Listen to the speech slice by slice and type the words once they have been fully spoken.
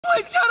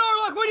Please, Count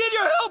Orlok, we need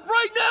your help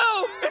right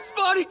now! It's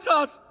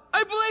Vanitas!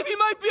 I believe he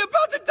might be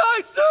about to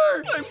die,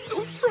 sir! I'm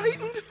so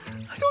frightened.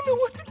 I don't know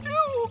what to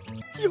do.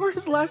 You're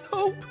his last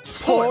hope.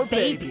 Poor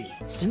baby.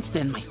 Since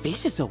then, my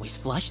face is always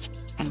flushed,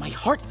 and my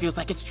heart feels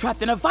like it's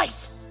trapped in a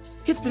vice.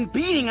 It's been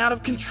beating out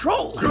of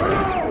control.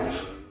 No!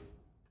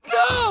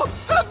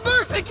 Have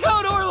mercy,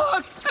 Count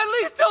Orlok! At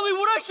least tell me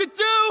what I should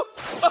do!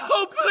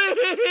 Oh,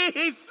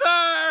 please,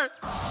 sir!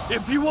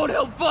 If you won't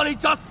help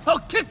Vanitas, I'll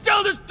kick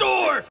down this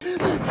door!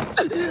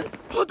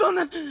 Hold on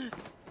then.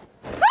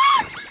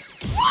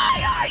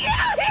 Why are you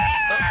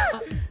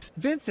here?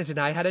 Vincent and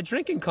I had a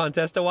drinking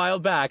contest a while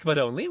back, but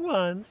only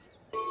once.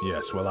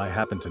 Yes, well, I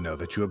happen to know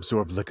that you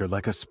absorb liquor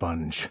like a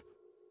sponge.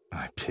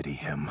 I pity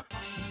him.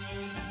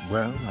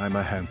 Well, I'm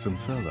a handsome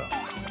fellow.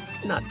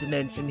 Not to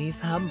mention he's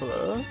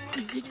humble.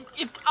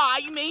 If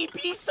I may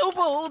be so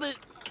bold.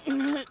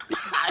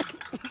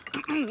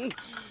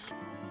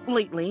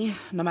 Lately,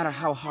 no matter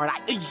how hard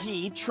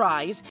he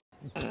tries.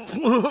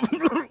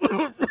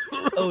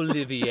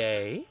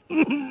 Olivier?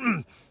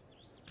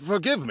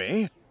 Forgive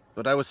me,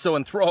 but I was so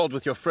enthralled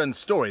with your friend's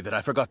story that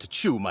I forgot to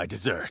chew my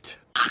dessert.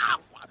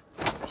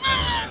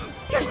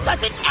 You're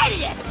such an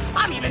idiot!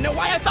 I don't even know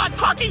why I thought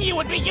talking to you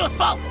would be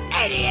useful!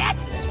 Idiot!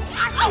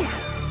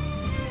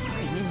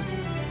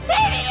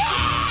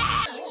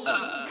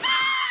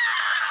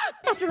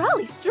 After all,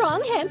 he's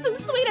strong, handsome,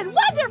 sweet, and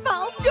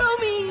wonderful!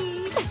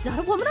 Dummy! There's not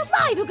a woman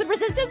alive who could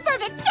resist his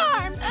perfect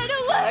charms! I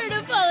don't want her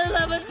to fall in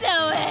love with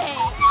Noe!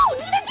 No,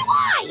 neither do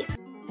I!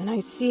 And I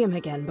see him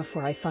again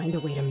before I find a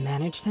way to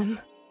manage them.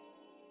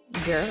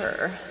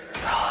 Grr.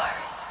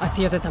 I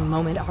fear that the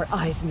moment our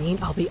eyes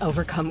meet, I'll be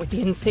overcome with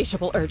the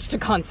insatiable urge to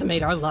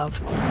consummate our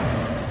love.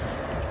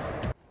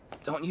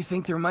 Don't you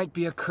think there might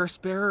be a curse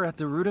bearer at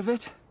the root of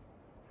it?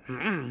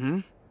 Mm-hmm.